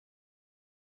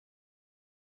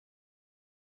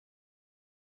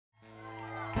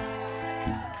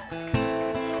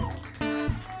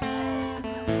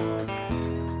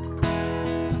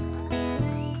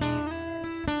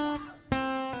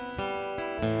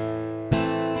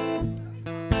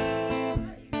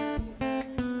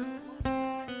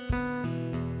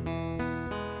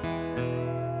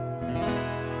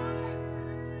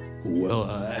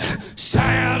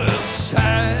Santa's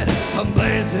side, a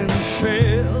blazing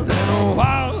field, and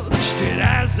watched it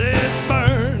as it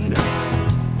burned.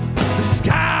 The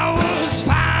sky was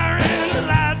firing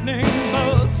lightning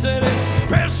bolts at its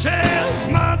precious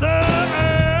mother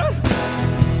earth.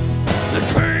 The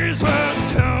trees were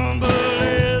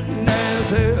tumbling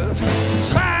as if to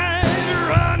try to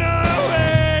run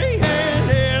away, and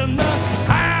in the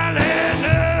howling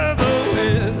of the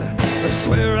wind, I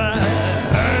swear I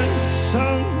heard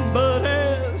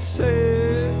somebody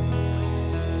say,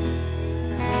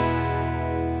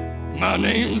 my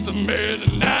name's the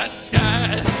midnight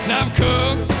sky, and I've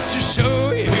come to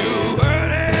show you what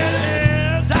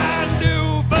it is I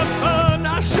do for fun.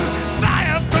 I shoot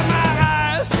fire from my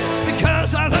eyes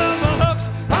because I love the looks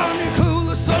on your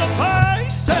coolest sort of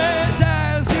faces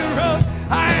as you run.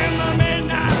 I am the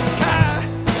midnight sky.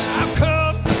 I've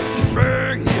come to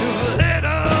bring you a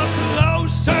little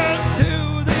closer to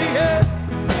the edge.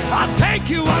 I'll take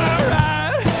you on a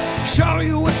ride, show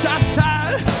you what's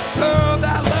outside of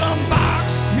that little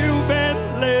box you've been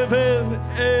living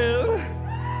in.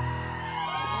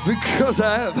 Because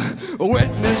I've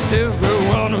witnessed every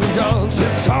one of y'all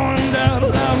tiptoeing down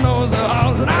loud nose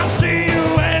halls, and I see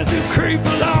you as you creep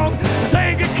along. I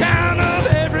take account of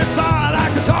every thought,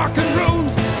 like the darkened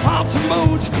rooms, altar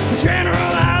moods. In general,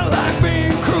 I like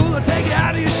being cruel. I take you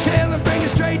out of your shell and bring you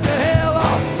straight to hell.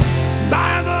 Oh,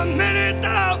 by the minute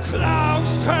the clock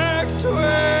strikes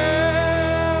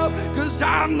 12, 'cause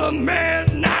I'm the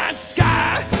midnight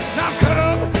sky, and I've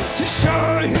come to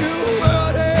show you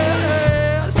what it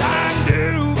is I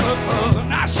do for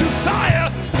fun. I shoot fire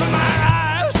from my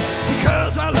eyes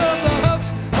because I love the hooks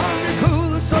on your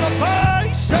coolest sort of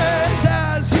faces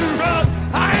as you run.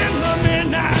 I am the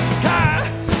midnight sky,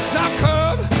 and I've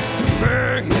come to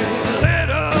bring you a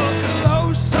little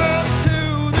closer to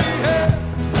the edge.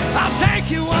 I'll take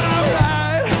you on a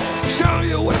ride, show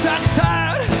you what's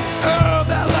outside of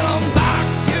that little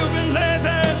box you've been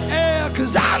living in.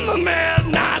 'Cause I'm the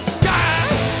midnight sky.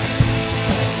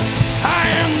 I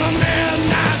am the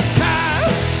midnight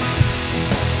sky.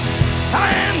 I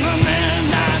am the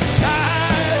midnight sky.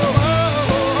 Whoa,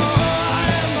 I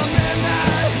am the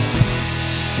midnight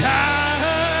sky.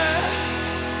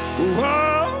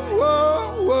 Whoa, whoa,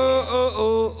 whoa,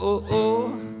 oh, oh, oh.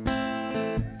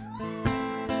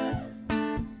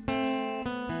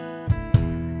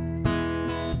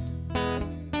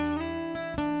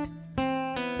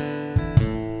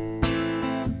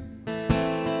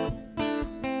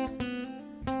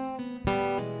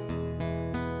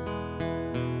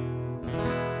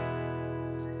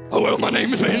 Oh, well, my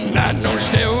name is Midnight. Don't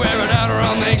still wear it out, or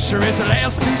I'll make sure it's the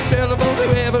last two syllables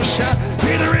you ever shot.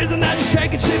 Be the reason that you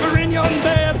shake and shiver in your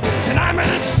bed, and I'm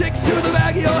at 6 to the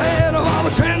back of your head. Of all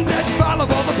the trends that you follow,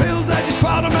 all the pills that you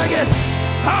swallow, make it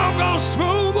all go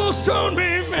smooth will soon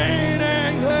be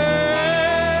meaningless.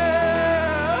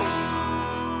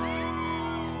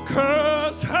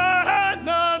 'Cause I'm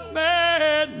the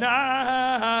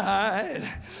midnight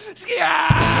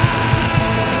sky.